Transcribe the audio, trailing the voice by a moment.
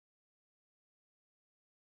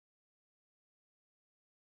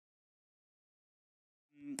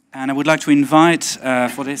And I would like to invite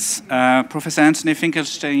for this Professor Anthony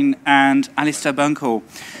Finkelstein and Alistair Bunkall,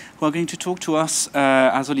 who are going to talk to us,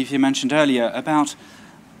 as Olivier mentioned earlier, about,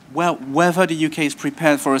 well, whether the UK is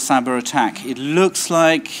prepared for a cyber attack. It looks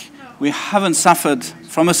like we haven't suffered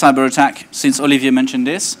from a cyber attack since Olivier mentioned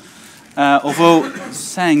this, although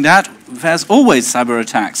saying that, there's always cyber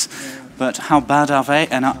attacks. But how bad are they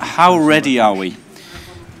and how ready are we?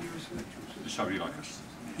 Shall we like us?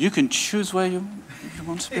 You can choose where you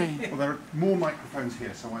want to be. Well, there are more microphones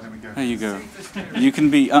here, so why don't we go? There you go. You can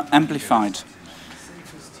be amplified.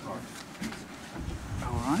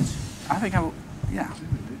 All right. I think I will. Yeah.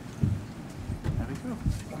 There we go.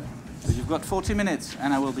 So you've got 40 minutes,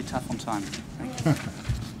 and I will be tough on time. Thank you.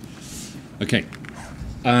 Okay.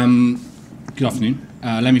 Good afternoon.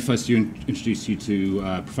 Let me first introduce you to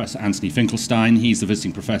Professor Anthony Finkelstein. He's the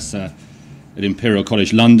visiting professor at Imperial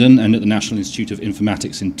College London and at the National Institute of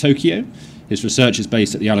Informatics in Tokyo. His research is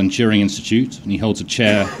based at the Alan Turing Institute, and he holds a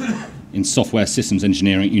chair in Software Systems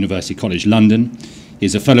Engineering at University College London.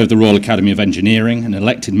 He's a fellow of the Royal Academy of Engineering, an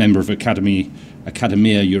elected member of Academia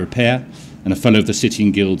Europaea, and a fellow of the City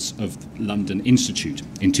and Guilds of London Institute.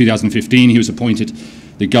 In 2015, he was appointed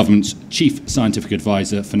the government's Chief Scientific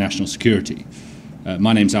Advisor for National Security.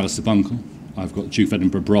 My name's Alistair Bunkall. I've got Duke of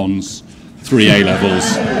Edinburgh Bronze, 3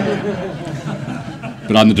 A-levels.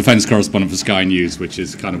 But I'm the defence correspondent for Sky News, which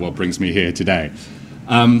is kind of what brings me here today.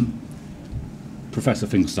 Professor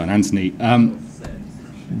Finkelstein, Anthony,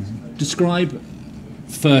 describe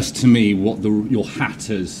first to me what your hat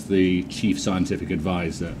as the Chief Scientific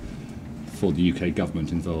Advisor for the UK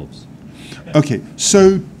government involves. Okay,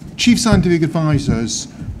 so Chief Scientific Advisors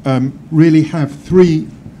really have three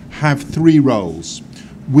roles.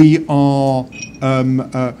 We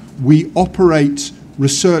operate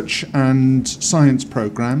research and science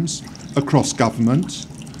programs across government.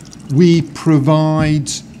 We provide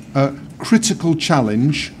critical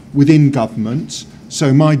challenge within government.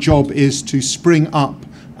 So my job is to spring up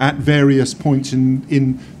at various points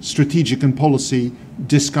in strategic and policy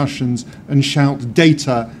discussions and shout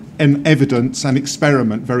data and evidence and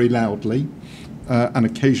experiment very loudly and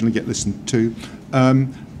occasionally get listened to.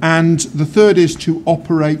 And the third is to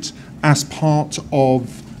operate as part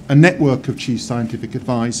of a network of chief scientific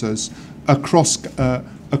advisors across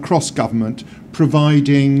government,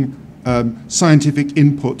 providing scientific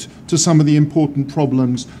input to some of the important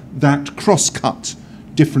problems that cross-cut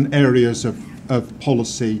different areas of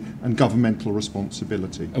policy and governmental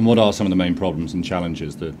responsibility. And what are some of the main problems and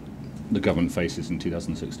challenges that the government faces in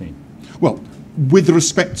 2016? Well, with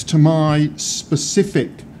respect to my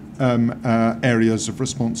specific areas of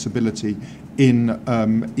responsibility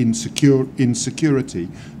in security,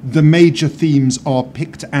 the major themes are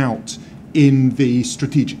picked out in the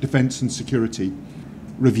Strategic Defence and Security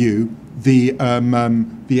Review, the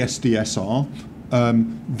SDSR.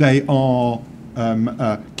 They are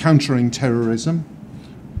countering terrorism,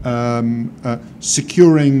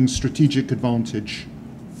 securing strategic advantage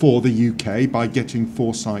for the UK by getting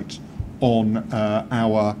foresight on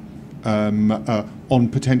on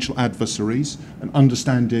potential adversaries and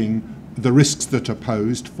understanding the risks that are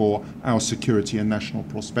posed for our security and national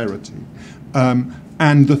prosperity.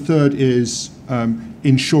 And the third is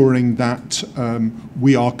ensuring that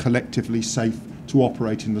we are collectively safe to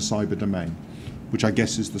operate in the cyber domain, which I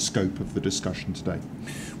guess is the scope of the discussion today.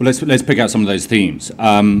 Well, let's pick out some of those themes.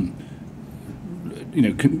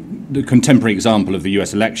 The contemporary example of the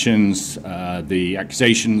US elections, the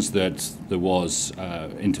accusations that there was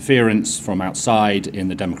interference from outside in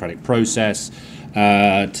the democratic process.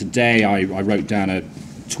 Today I wrote down a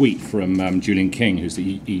tweet from Julian King, who's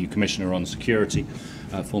the EU Commissioner on Security,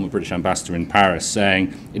 former British ambassador in Paris,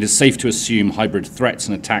 saying, "It is safe to assume hybrid threats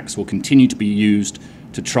and attacks will continue to be used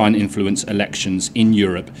to try and influence elections in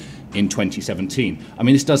Europe in 2017. I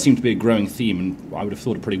mean, this does seem to be a growing theme, and I would have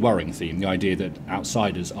thought a pretty worrying theme, the idea that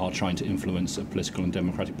outsiders are trying to influence a political and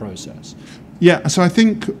democratic process. Yeah, so I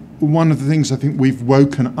think one of the things I think we've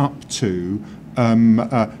woken up to,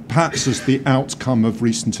 perhaps as the outcome of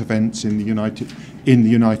recent events in the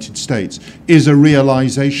United States, is a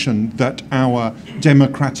realization that our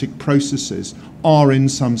democratic processes are in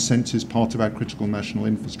some senses part of our critical national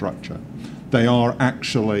infrastructure. They are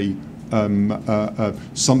actually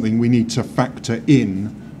something we need to factor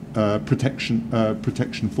in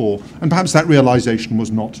protection for, and perhaps that realization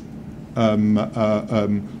was not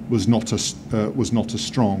as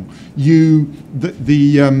strong.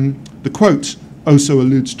 The quote also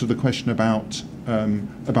alludes to the question about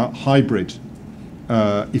hybrid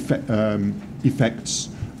effects,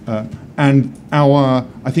 and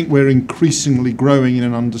I think we're increasingly growing in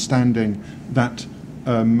an understanding that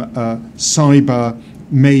cyber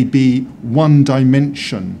may be one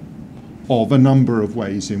dimension of a number of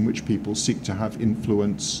ways in which people seek to have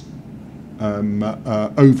influence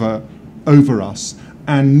over us,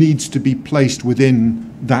 and needs to be placed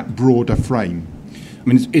within that broader frame. I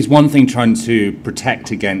mean, it's one thing trying to protect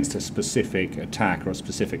against a specific attack or a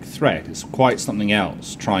specific threat. It's quite something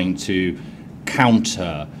else trying to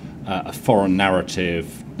counter a foreign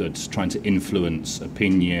narrative that's trying to influence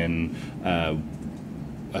opinion, a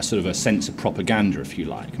sort of a sense of propaganda, if you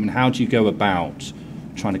like. I mean, how do you go about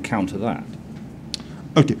trying to counter that?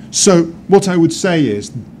 Okay, so what I would say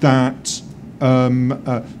is that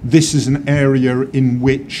this is an area in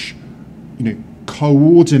which,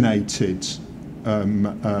 coordinated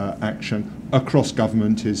action across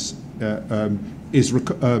government is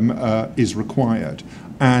required,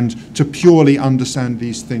 and to purely understand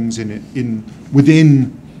these things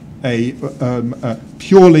within a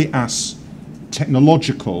purely as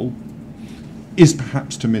technological is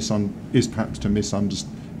perhaps to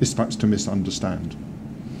misunderstand.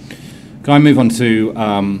 Can I move on to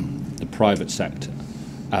the private sector?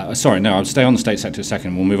 Sorry, no, I'll stay on the state sector a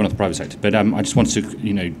second. We'll move on to the private sector. But I just wanted to,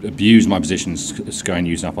 abuse my position, Sky and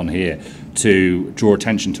using up on here, to draw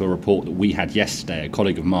attention to a report that we had yesterday, a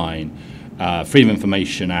colleague of mine, Freedom of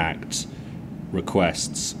Information Act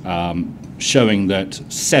requests, showing that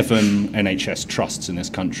 7 NHS trusts in this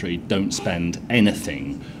country don't spend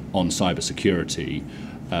anything on cybersecurity.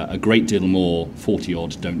 A great deal more,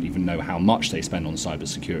 40-odd, don't even know how much they spend on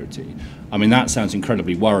cybersecurity. I mean, that sounds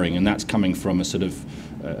incredibly worrying, and that's coming from a sort of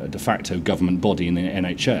de facto government body in the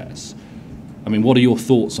NHS. I mean, what are your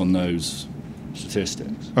thoughts on those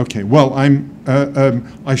statistics? Okay, well,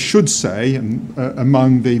 I should say,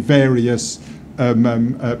 among the various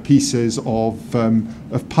pieces of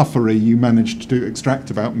puffery you managed to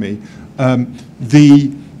extract about me,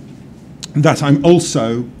 that I'm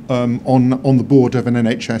also on the board of an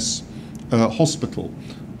NHS hospital.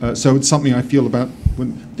 So it's something I feel about.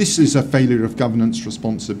 This is a failure of governance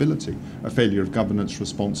responsibility, by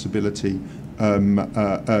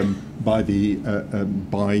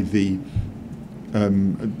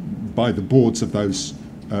the boards of those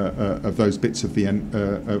bits of the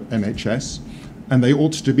NHS, and they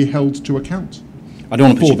ought to be held to account. I don't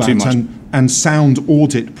want to push it too much. And sound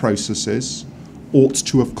audit processes ought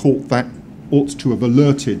to have caught that, ought to have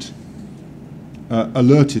alerted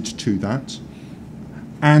to that,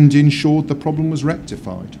 and ensured the problem was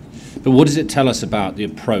rectified. But what does it tell us about the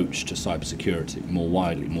approach to cybersecurity more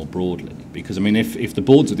widely, more broadly? Because, I mean, if the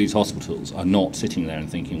boards of these hospitals are not sitting there and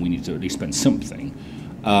thinking we need to at least spend something,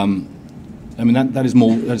 I mean, that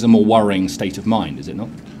is a more worrying state of mind, is it not?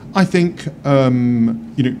 I think, I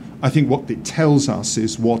think what it tells us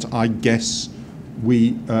is what I guess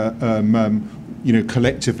we,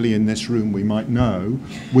 collectively in this room we might know,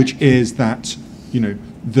 which is that,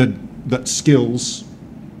 that skills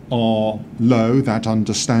are low, that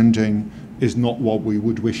understanding is not what we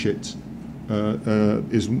would wish it,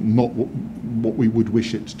 is not what we would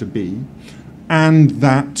wish it to be, and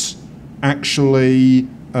that actually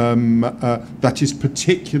that is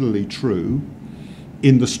particularly true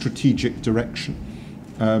in the strategic direction,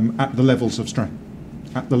 at the levels of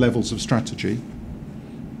strategy,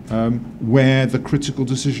 where the critical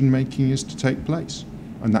decision making is to take place,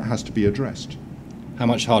 and that has to be addressed. How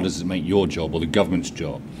much harder does it make your job or the government's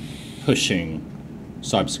job pushing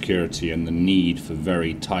cybersecurity and the need for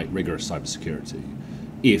very tight, rigorous cybersecurity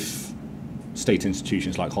if state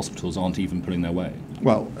institutions like hospitals aren't even pulling their weight?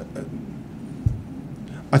 Well,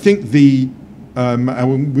 I think we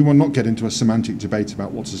will not get into a semantic debate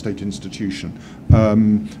about what's a state institution,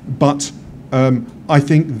 but I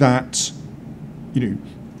think that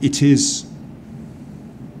it is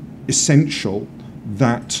essential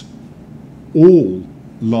that all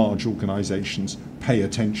large organisations pay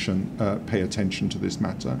attention to this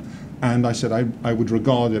matter, and I said I would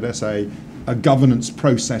regard it as a governance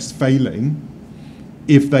process failing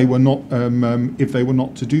if they were not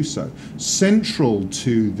to do so. Central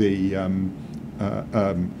to the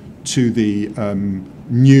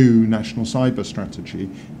new national cyber strategy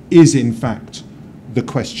is in fact the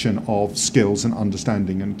question of skills and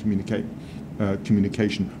understanding and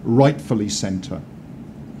communication, rightfully centre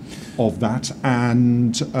of that,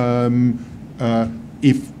 and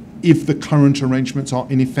if the current arrangements are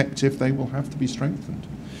ineffective, they will have to be strengthened.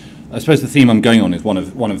 I suppose the theme I'm going on is one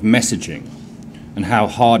of messaging, and how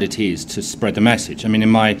hard it is to spread the message. I mean, in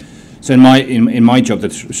my job, the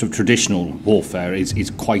sort of traditional warfare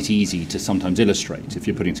is quite easy to sometimes illustrate if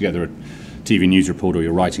you're putting together a TV news report or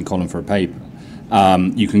you're writing column for a paper.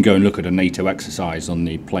 You can go and look at a NATO exercise on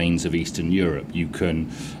the plains of Eastern Europe. You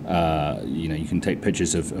can, you can take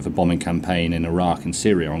pictures of a bombing campaign in Iraq and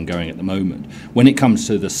Syria ongoing at the moment. When it comes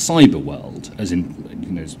to the cyber world, as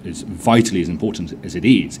vitally as important as it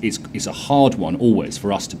is, it's a hard one always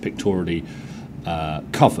for us to pictorially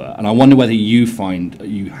cover. And I wonder whether you find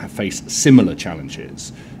you have faced similar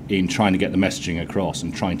challenges in trying to get the messaging across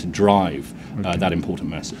and trying to drive that important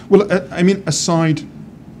message. Well,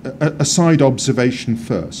 a side observation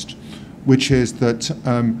first, which is that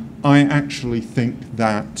I actually think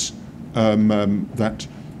that that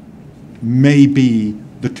maybe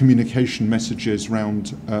the communication messages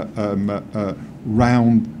round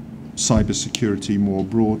cybersecurity more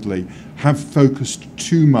broadly have focused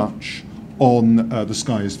too much on the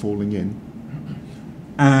sky is falling in.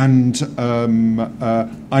 And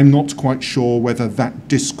I'm not quite sure whether that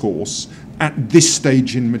discourse at this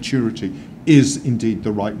stage in maturity is indeed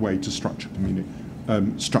the right way to structure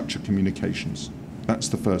communications. That's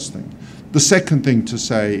the first thing. The second thing to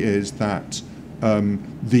say is that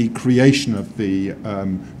the creation of the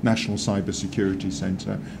National Cybersecurity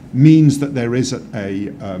Centre means that there is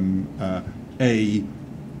a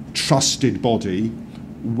trusted body,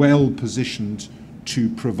 well positioned to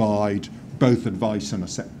provide both advice and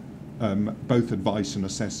assessment,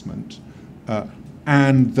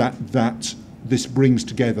 and that this brings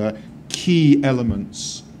together key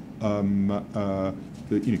elements,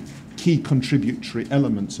 key contributory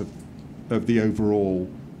elements of the overall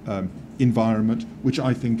environment, which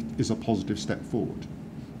I think is a positive step forward.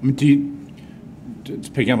 I mean, to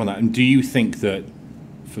pick up on that, and do you think that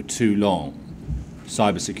for too long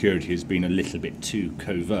cybersecurity has been a little bit too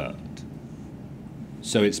covert?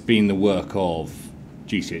 So it's been the work of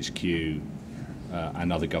GCHQ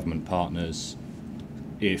and other government partners.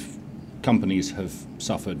 If companies have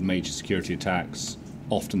suffered major security attacks,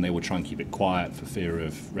 often they will try and keep it quiet for fear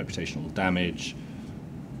of reputational damage.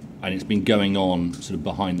 And it's been going on sort of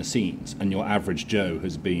behind the scenes, and your average Joe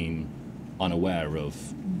has been unaware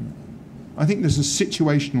of. I think there's a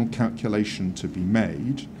situational calculation to be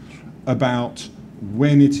made about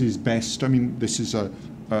when it is best. I mean, this is a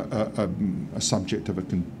subject of a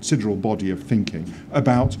considerable body of thinking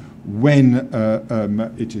about when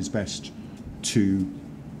it is best to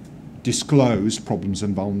disclose problems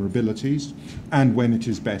and vulnerabilities, and when it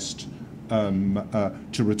is best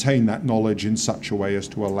to retain that knowledge in such a way as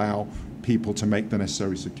to allow people to make the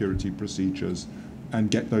necessary security procedures and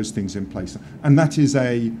get those things in place. And that is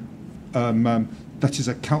a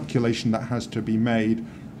calculation that has to be made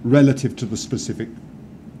relative to the specific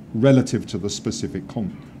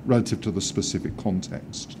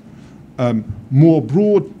context. More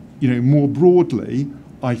broadly,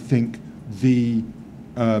 I think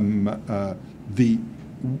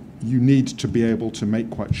you need to be able to make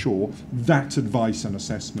quite sure that advice and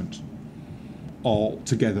assessment are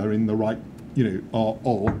together in the right,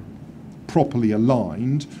 are properly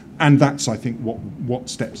aligned, and that's, I think, what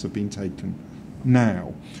steps have been taken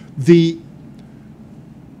now.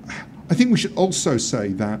 I think we should also say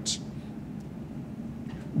that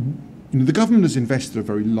the government has invested a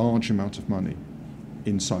very large amount of money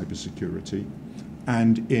in cybersecurity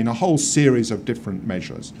and in a whole series of different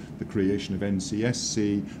measures, the creation of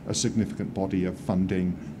NCSC, a significant body of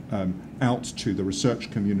funding out to the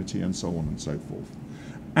research community, and so on and so forth.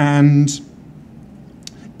 And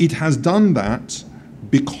it has done that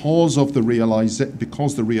because the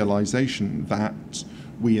realization that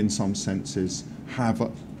we, in some senses,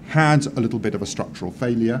 have had a little bit of a structural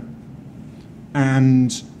failure,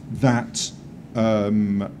 and that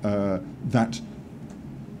that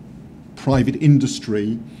private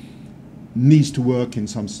industry needs to work in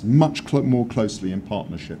some much more closely in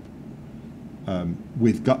partnership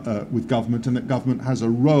with government, and that government has a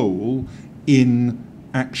role in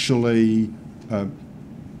actually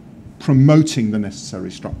promoting the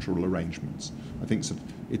necessary structural arrangements. I think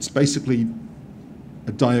it's basically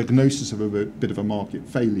a diagnosis of a bit of a market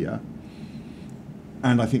failure,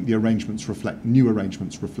 and I think the new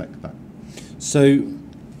arrangements reflect that. So,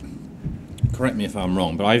 correct me if I'm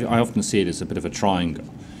wrong, but I often see it as a bit of a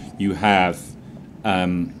triangle. You have,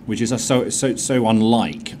 which is so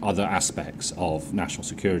unlike other aspects of national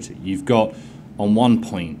security. You've got, on one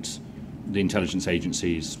point, the intelligence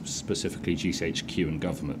agencies, specifically GCHQ and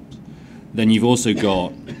government. Then you've also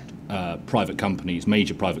got private companies,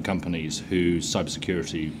 major private companies, whose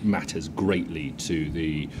cybersecurity matters greatly to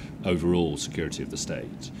the overall security of the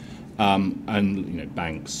state, and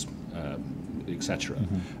banks, etc.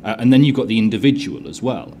 Mm-hmm. And then you've got the individual as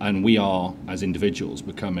well, and we are, as individuals,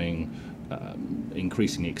 becoming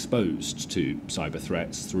increasingly exposed to cyber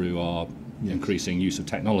threats through our increasing use of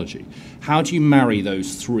technology. How do you marry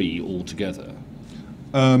those three all together?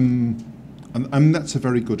 And that's a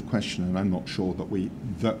very good question, and I'm not sure that we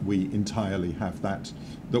entirely have that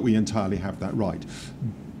right.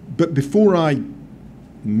 But before I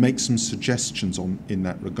make some suggestions in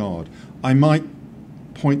that regard, I might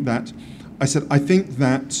point that I think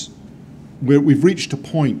that we've reached a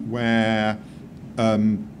point where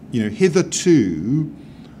hitherto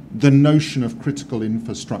the notion of critical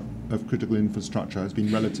infrastructure has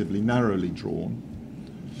been relatively narrowly drawn.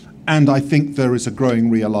 And I think there is a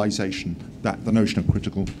growing realization that the notion of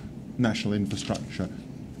critical national infrastructure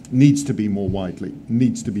needs to be more widely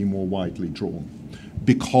drawn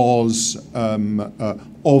because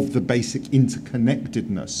of the basic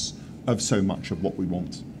interconnectedness of so much of what we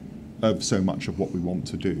want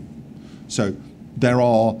to do. So there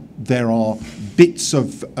are bits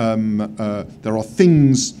of there are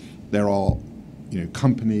things, there are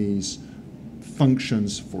companies,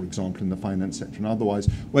 functions, for example, in the finance sector and otherwise,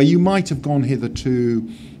 where you might have gone hitherto,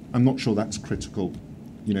 I'm not sure that's critical.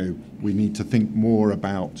 We need to think more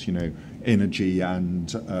about, energy and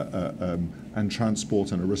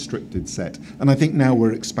transport and a restricted set. And I think now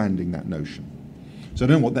we're expanding that notion. So I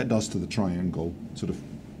don't know what that does to the triangle, sort of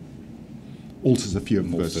alters a few of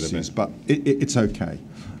the vertices, but it's okay.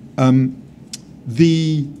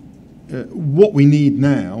 What we need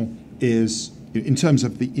now is, in terms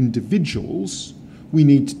of the individuals, we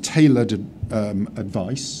need tailored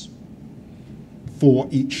advice for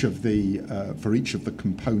each of the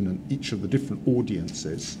different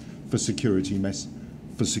audiences for security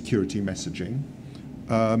messaging,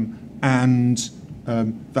 and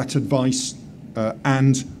that advice,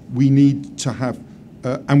 and we need to have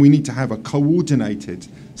a coordinated,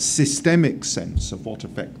 systemic sense of what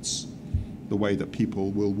affects the way that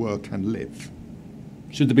people will work and live.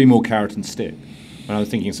 Should there be more carrot and stick? And I was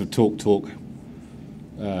thinking of TalkTalk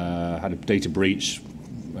had a data breach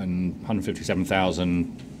and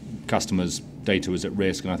 157,000 customers' data was at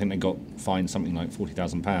risk, and I think they got fined something like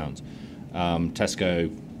 £40,000. Tesco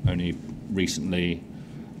only recently,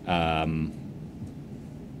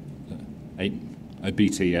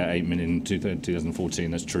 BT 8 million in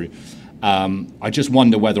 2014, that's true. I just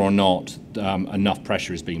wonder whether or not enough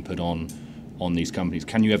pressure is being put on these companies.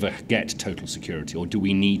 Can you ever get total security, or do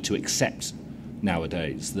we need to accept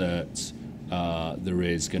nowadays that there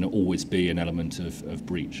is going to always be an element of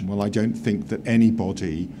breach? Well, I don't think that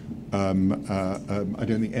anybody, I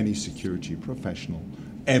don't think any security professional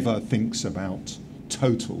ever thinks about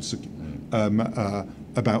total security.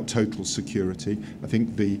 I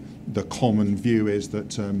think the common view is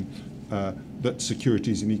that that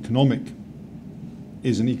security is an economic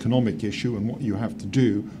issue, and what you have to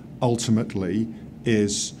do ultimately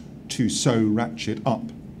is to so ratchet up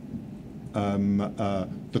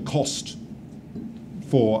the cost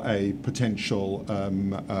for a potential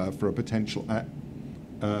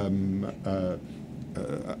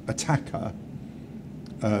attacker,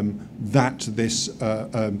 that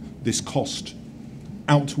this cost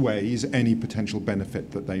outweighs any potential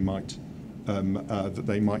benefit that they might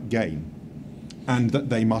gain, and that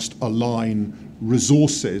they must align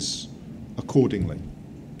resources accordingly.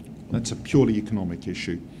 That's a purely economic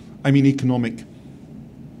issue. I mean, economic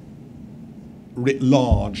writ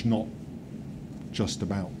large, not just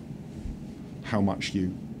about how much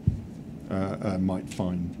you might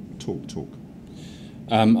find TalkTalk.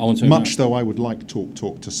 Much though I would like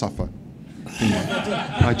TalkTalk to suffer.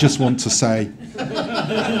 I just want to say. Is that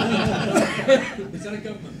a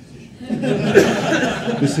government position?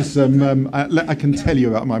 This is. I can tell you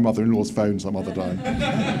about my mother-in-law's phone some other time.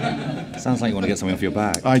 Sounds like you want to get something off your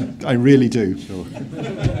back. I really do. Sure.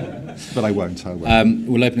 But I won't.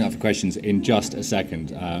 We'll open it up for questions in just a second.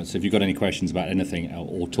 So if you've got any questions about anything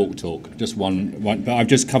or TalkTalk, just one. But I've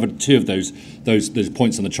just covered two of those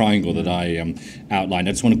points on the triangle that I outlined.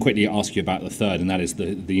 I just want to quickly ask you about the third, and that is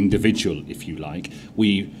the individual, if you like.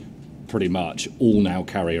 We pretty much all now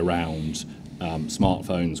carry around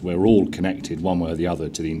smartphones. We're all connected one way or the other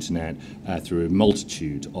to the internet through a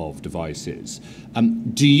multitude of devices.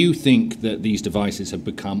 Do you think that these devices have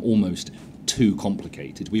become almost too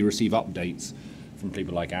complicated? We receive updates from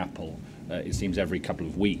people like Apple, it seems every couple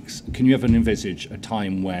of weeks. Can you ever envisage a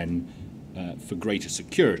time when, for greater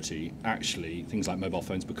security, actually things like mobile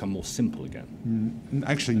phones become more simple again?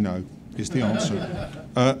 Actually, no, is the answer.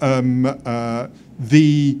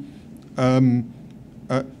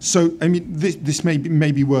 So, I mean, this may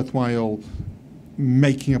be worthwhile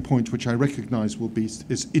making a point which I recognise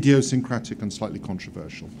is idiosyncratic and slightly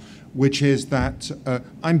controversial, which is that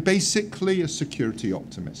I'm basically a security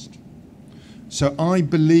optimist. So I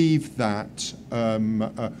believe that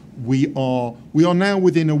we are now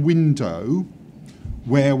within a window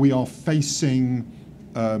where we are facing,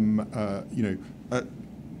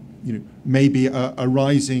 maybe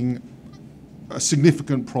a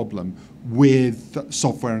significant problem with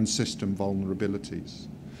software and system vulnerabilities.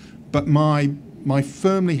 But my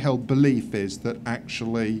firmly held belief is that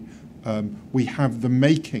actually we have the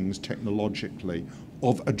makings technologically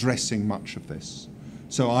of addressing much of this.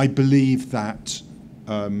 So I believe that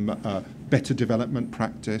better development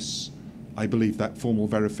practice, I believe that formal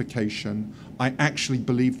verification, I actually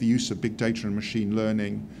believe the use of big data and machine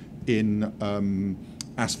learning in,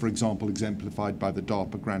 as for example exemplified by the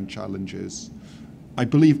DARPA Grand Challenges, I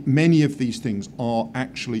believe many of these things are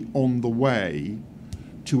actually on the way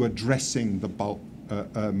to addressing the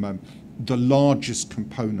largest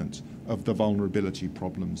component of the vulnerability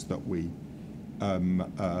problems that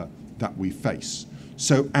we face.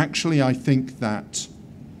 So actually, I think that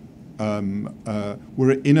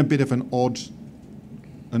we're in a bit of an odd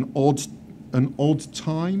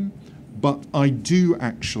time, but I do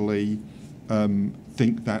actually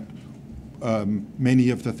think that many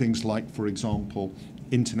of the things like, for example,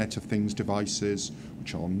 Internet of Things devices,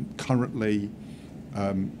 which are currently,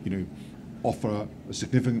 offer a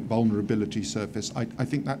significant vulnerability surface, I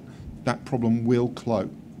think that problem will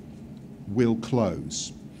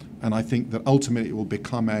close. And I think that ultimately it will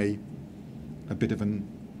become a bit of an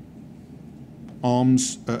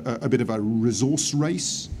a bit of a resource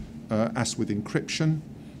race, as with encryption,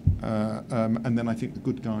 and then I think the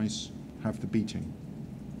good guys have the beating.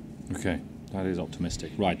 Okay, that is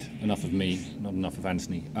optimistic. Right, enough of me, not enough of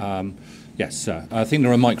Anthony. Yes, sir. I think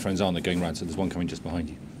there are microphones, aren't there, going around, so there's one coming just behind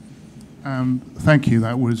you. Thank you.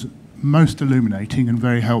 That was most illuminating and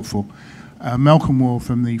very helpful. Malcolm Wall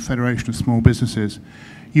from the Federation of Small Businesses.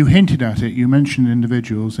 You hinted at it, you mentioned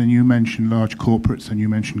individuals and you mentioned large corporates and you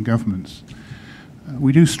mentioned governments.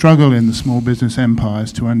 We do struggle in the small business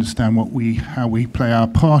empires to understand how we play our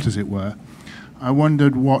part, as it were. I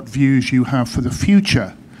wondered what views you have for the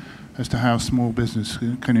future as to how small business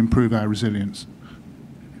can improve our resilience.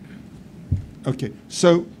 Okay,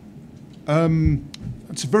 so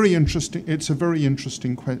it's a very interesting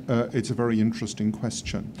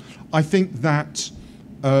question. I think that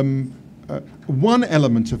one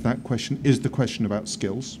element of that question is the question about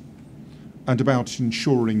skills and about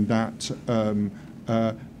ensuring that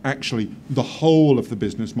actually the whole of the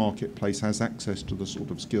business marketplace has access to the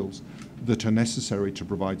sort of skills that are necessary to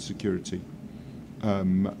provide security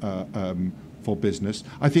for business.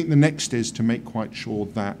 I think the next is to make quite sure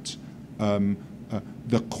that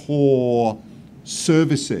the core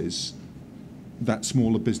services that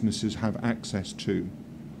smaller businesses have access to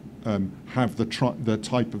have the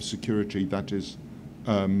type of security that is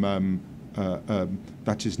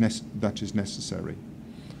necessary.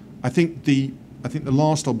 I think the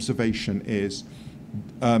last observation is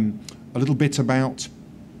a little bit about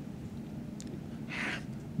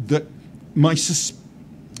that. I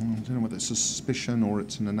don't know whether it's a suspicion or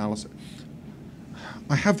it's an analysis.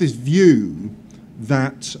 I have this view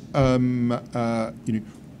that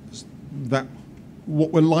that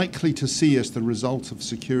what we're likely to see as the result of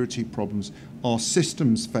security problems are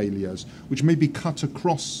systems failures, which may be cut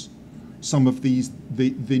across some of these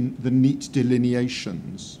the neat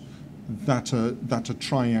delineations that a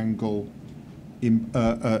triangle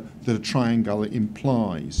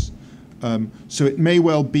implies. So it may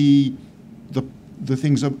well be the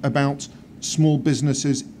things about small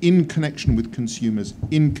businesses in connection with consumers,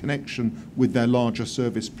 in connection with their larger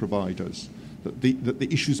service providers, that the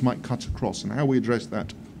issues might cut across, and how we address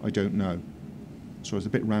that, I don't know. So it's a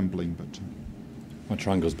bit rambling, but my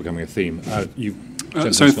triangle's becoming a theme. So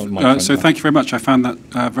thank you very much. I found that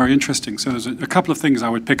very interesting. So there's a couple of things I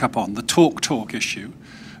would pick up on. The talk issue.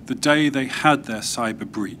 The day they had their cyber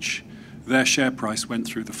breach, their share price went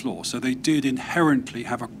through the floor. So they did inherently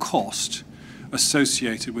have a cost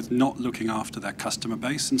associated with not looking after their customer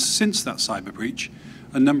base. And since that cyber breach,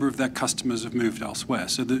 a number of their customers have moved elsewhere.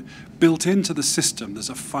 So built into the system, there's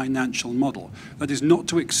a financial model. That is not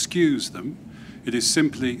to excuse them. It is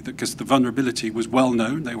simply that because the vulnerability was well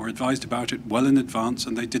known, they were advised about it well in advance,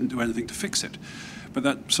 and they didn't do anything to fix it. But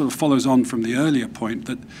that sort of follows on from the earlier point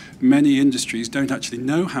that many industries don't actually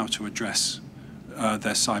know how to address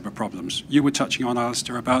their cyber problems. You were touching on,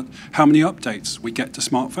 Alistair, about how many updates we get to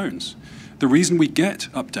smartphones. The reason we get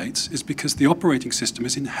updates is because the operating system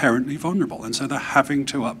is inherently vulnerable, and so they're having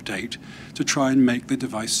to update to try and make the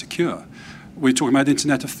device secure. We were talking about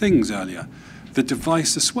Internet of Things earlier. the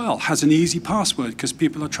device as well has an easy password because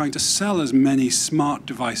people are trying to sell as many smart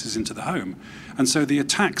devices into the home. And so the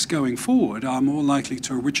attacks going forward are more likely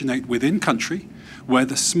to originate within country, where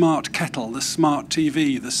the smart kettle, the smart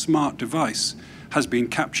TV, the smart device has been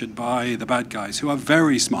captured by the bad guys who are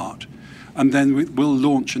very smart, and then will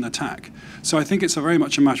launch an attack. So I think it's very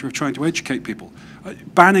much a matter of trying to educate people,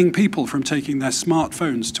 banning people from taking their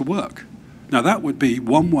smartphones to work. Now, that would be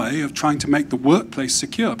one way of trying to make the workplace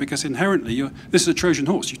secure, because inherently, this is a Trojan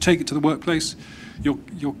horse. You take it to the workplace, your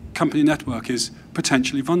company network is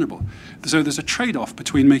potentially vulnerable. So there's a trade-off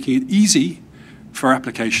between making it easy for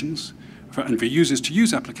applications and for users to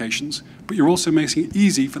use applications, but you're also making it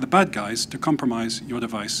easy for the bad guys to compromise your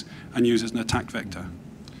device and use it as an attack vector.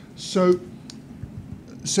 So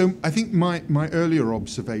I think my earlier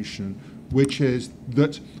observation, which is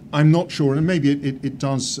that I'm not sure, and maybe it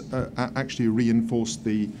does actually reinforce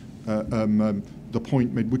the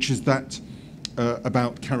point made, which is that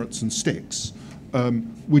about carrots and sticks,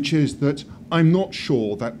 which is that I'm not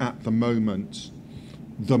sure that at the moment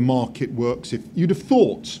the market works. If you'd have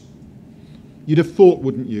thought,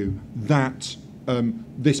 wouldn't you, that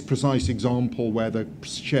this precise example where the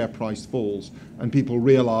share price falls and people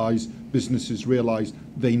realise, businesses realise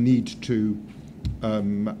they need to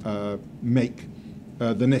make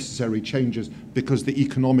the necessary changes because the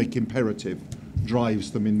economic imperative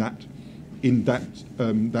drives them in that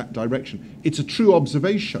direction. It's a true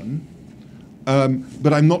observation,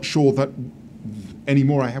 but I'm not sure that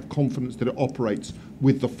anymore I have confidence that it operates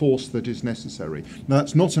with the force that is necessary. Now,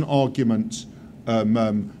 that's not an argument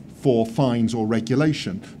for fines or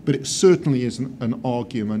regulation, but it certainly is an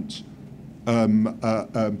argument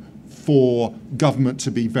for government to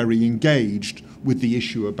be very engaged with the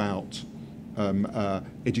issue about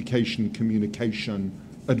education, communication,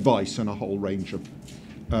 advice, and a whole range of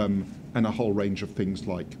things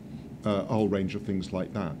like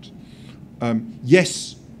that.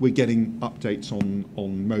 Yes, we're getting updates on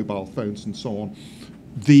mobile phones and so on.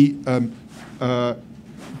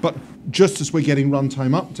 But just as we're getting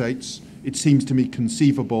runtime updates, it seems to me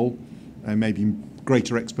conceivable, and maybe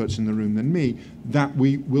greater experts in the room than me, that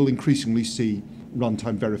we will increasingly see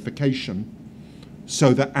runtime verification,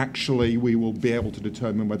 so that actually we will be able to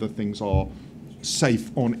determine whether things are safe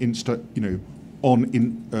on installation,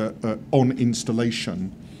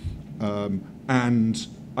 and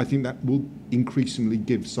I think that will increasingly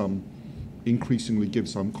give some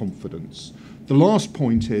confidence. The last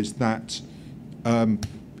point is that, again,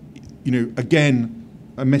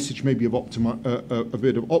 a message maybe of a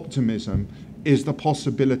bit of optimism is the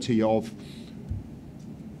possibility of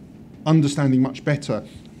understanding much better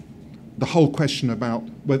the whole question about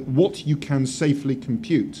what you can safely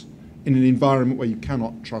compute in an environment where you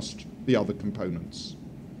cannot trust the other components.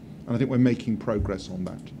 And I think we're making progress on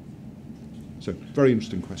that. So, very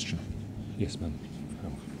interesting question. Yes, ma'am.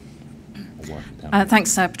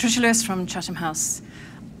 Thanks, Patricia Lewis from Chatham House.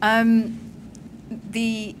 The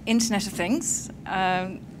Internet of Things,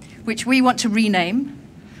 which we want to rename.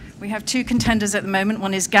 We have two contenders at the moment.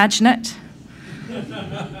 One is GadgeNet,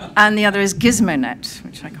 and the other is GizmoNet,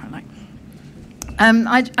 which I quite like.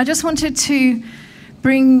 I just wanted to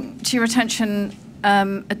bring to your attention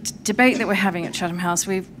a debate that we're having at Chatham House.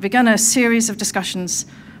 We've begun a series of discussions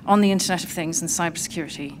on the Internet of Things and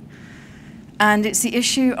cybersecurity. And it's the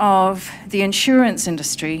issue of the insurance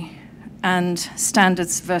industry and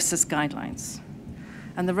standards versus guidelines,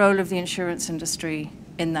 and the role of the insurance industry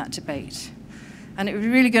in that debate. And it would be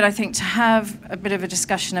really good, I think, to have a bit of a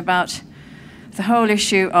discussion about the whole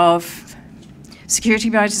issue of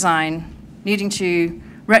security by design, needing to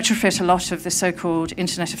retrofit a lot of the so-called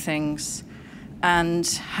Internet of Things, and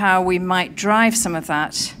how we might drive some of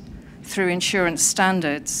that through insurance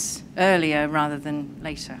standards earlier rather than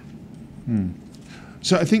later.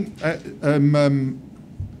 So I think I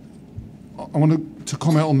want to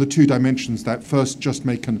comment on the two dimensions. That first, just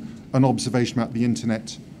make an observation about the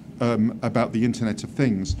Internet of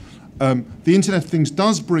Things. The Internet of Things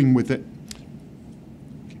does bring with it.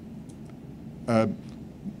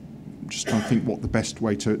 Just trying to think what the best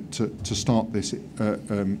way to start this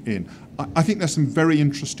in. I think there's some very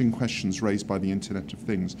interesting questions raised by the Internet of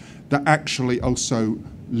Things that actually also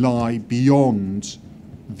lie beyond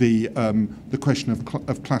the question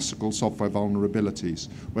of classical software vulnerabilities,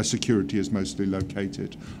 where security is mostly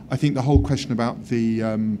located. I think the whole question about the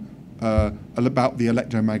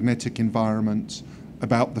electromagnetic environment,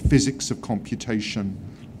 about the physics of computation,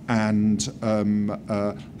 and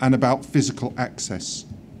about physical access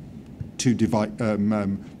to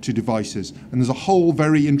devices. And there's a whole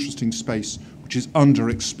very interesting space which is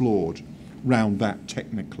underexplored around that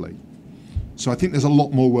technically. So I think there's a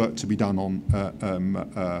lot more work to be done on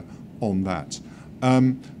that.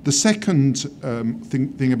 The second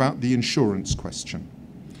thing about the insurance question.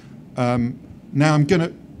 Now I'm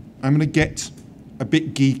going to get a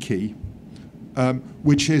bit geeky,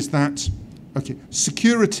 which is that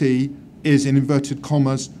security is, in inverted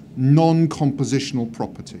commas, non-compositional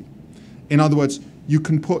property. In other words, you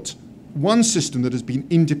can put one system that has been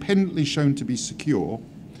independently shown to be secure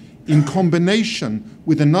in combination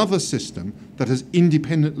with another system that has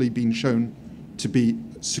independently been shown to be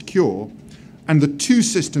secure, and the two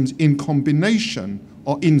systems in combination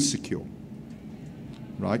are insecure.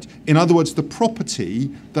 Right? In other words, the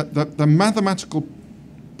property, the mathematical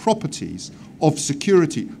properties of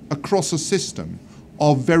security across a system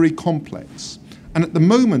are very complex. And at the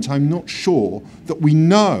moment, I'm not sure that we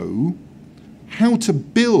know how to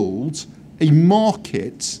build a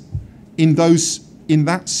market in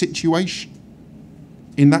that situation.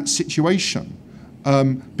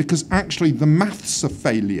 Because actually the maths of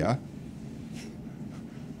failure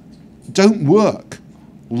don't work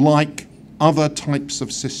like other types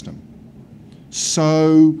of system.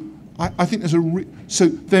 So I think so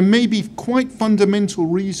there may be quite fundamental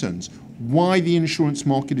reasons why the insurance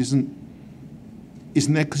market isn't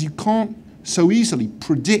there, because you can't so easily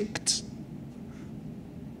predict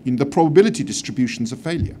in the probability distributions of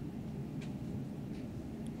failure.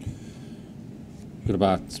 We've got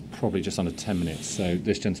about probably just under 10 minutes. So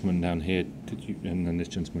this gentleman down here, and then this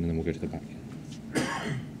gentleman, and then we'll go to the back.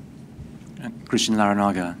 Christian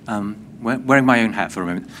Laranaga. Wearing my own hat for a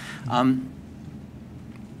moment.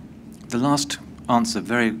 The last answer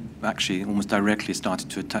actually almost directly started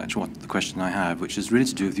to attach the question I have, which is really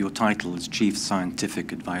to do with your title as Chief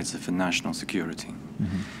Scientific Advisor for National Security.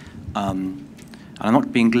 Mm-hmm. And I'm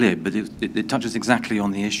not being glib, but it touches exactly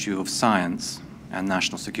on the issue of science and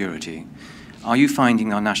national security. Are you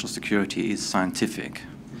finding our national security is scientific?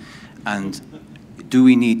 And do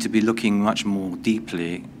we need to be looking much more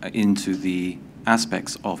deeply into the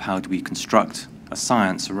aspects of how do we construct a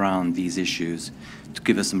science around these issues to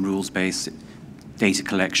give us some rules-based data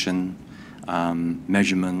collection,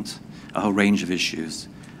 measurement, a whole range of issues?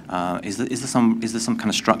 Is there some kind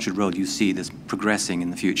of structured role you see that's progressing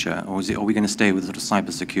in the future, or are we going to stay with the sort of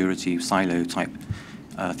cybersecurity silo type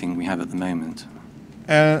thing we have at the moment?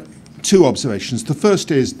 Two observations. The first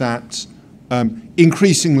is that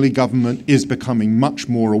increasingly government is becoming much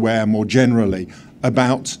more aware, more generally,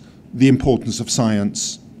 about the importance of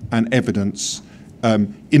science and evidence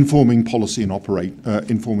informing policy and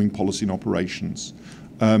operations.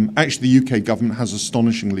 Actually, the UK government has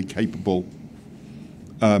astonishingly capable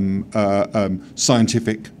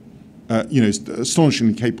scientific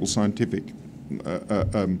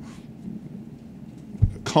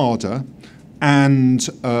cadre, and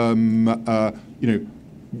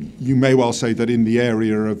you may well say that in the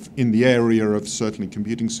area of certainly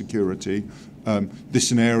computing security, this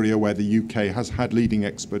is an area where the UK has had leading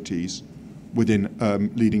expertise within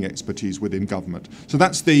government. So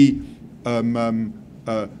that's the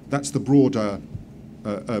broader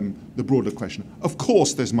question. Of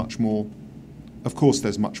course, there's much more.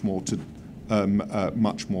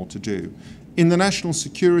 To do. In the national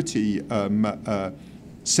security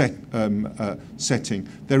setting,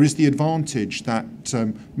 there is the advantage that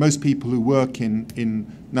most people who work in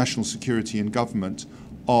national security and government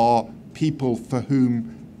are people for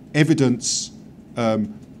whom evidence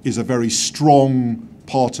is a very strong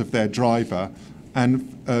part of their driver, and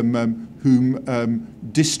whom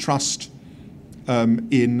distrust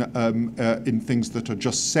in things that are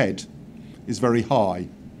just said is very high,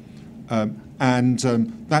 and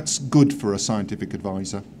that's good for a scientific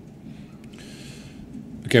advisor.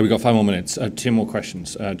 Okay, we've got 5 more minutes. 2 more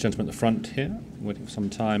questions. Gentleman at the front here, waiting for some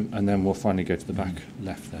time, and then we'll finally go to the back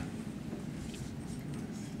left there.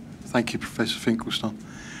 Thank you, Professor Finkelstein.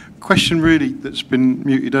 Question really that's been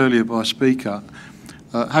muted earlier by a speaker.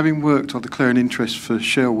 Having worked, I declare an interest for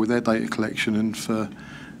Shell with their data collection and for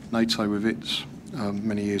NATO with its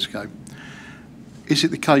many years ago. Is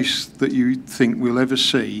it the case that you think we'll ever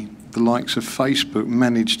see the likes of Facebook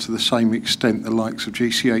manage to the same extent the likes of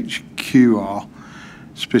GCHQ are,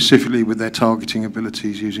 specifically with their targeting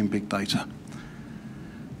abilities using big data?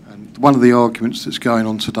 And one of the arguments that's going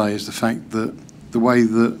on today is the fact that the way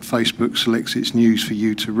that Facebook selects its news for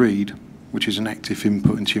you to read, which is an active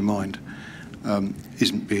input into your mind,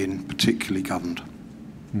 isn't being particularly governed.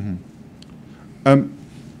 Mm-hmm.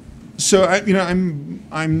 So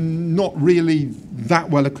I'm not really that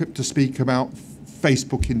well equipped to speak about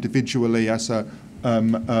Facebook individually as a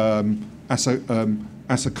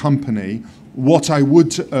company. What I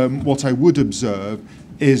would observe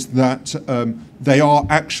is that they are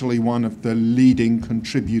actually one of the leading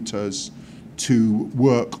contributors to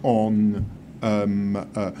work on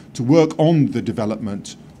the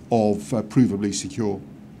development of provably secure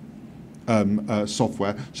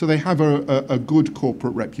software. So they have a good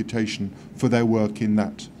corporate reputation for their work in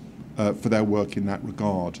that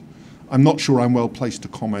regard. I'm not sure I'm well placed to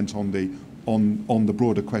comment on the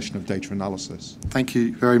broader question of data analysis. Thank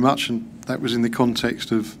you very much, and that was in the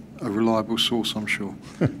context of a reliable source, I'm sure.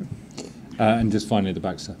 And just finally at the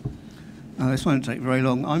back, sir. This won't take very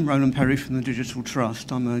long. I'm Roland Perry from the Digital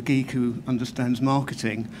Trust. I'm a geek who understands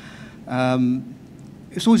marketing.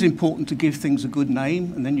 It's always important to give things a good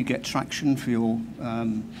name, and then you get traction for your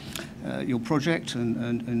project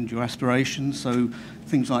and your aspirations. So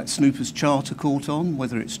things like Snooper's Charter caught on.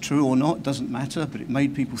 Whether it's true or not doesn't matter, but it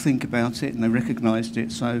made people think about it and they recognised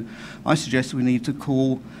it. So I suggest we need to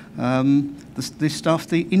call this stuff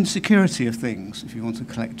the insecurity of things, if you want a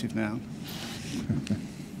collective noun.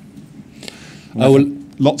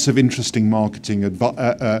 Lots of interesting marketing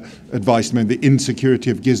advice. I mean, the insecurity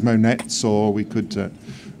of gizmo nets, or we could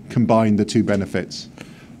combine the two benefits.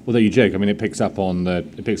 Well, there you joke. I mean, it picks up on the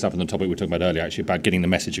topic we were talking about earlier, actually, about getting the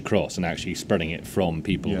message across and actually spreading it from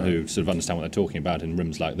people who sort of understand what they're talking about in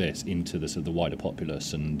rooms like this into the sort of the wider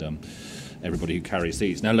populace and everybody who carries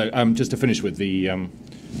these. Now, look, just to finish with the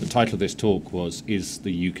title of this talk was "Is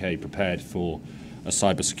the UK prepared for a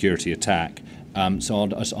cybersecurity attack?" So I'll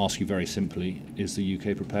just ask you very simply, is the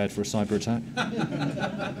UK prepared for a cyber attack?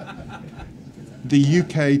 The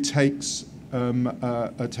UK pays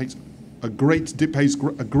a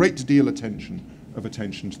great deal of attention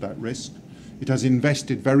to that risk. It has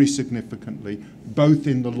invested very significantly, both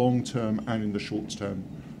in the long term and in the short term.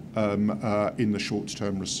 In the short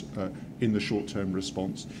term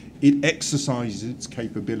response, it exercises its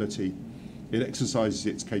capability.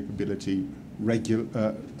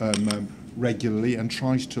 Regularly and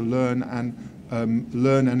tries to learn and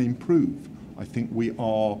improve. I think we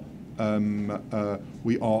are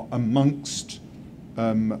amongst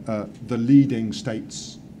the leading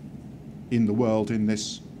states in the world in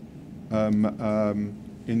this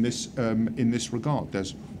regard.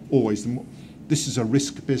 There's always this is a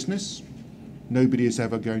risk business. Nobody is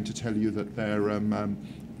ever going to tell you that they're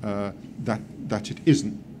that it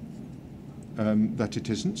isn't.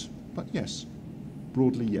 But yes,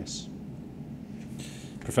 broadly yes.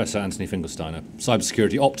 Professor Anthony Finkelstein, a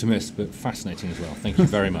cybersecurity optimist, but fascinating as well. Thank you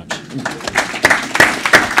very much.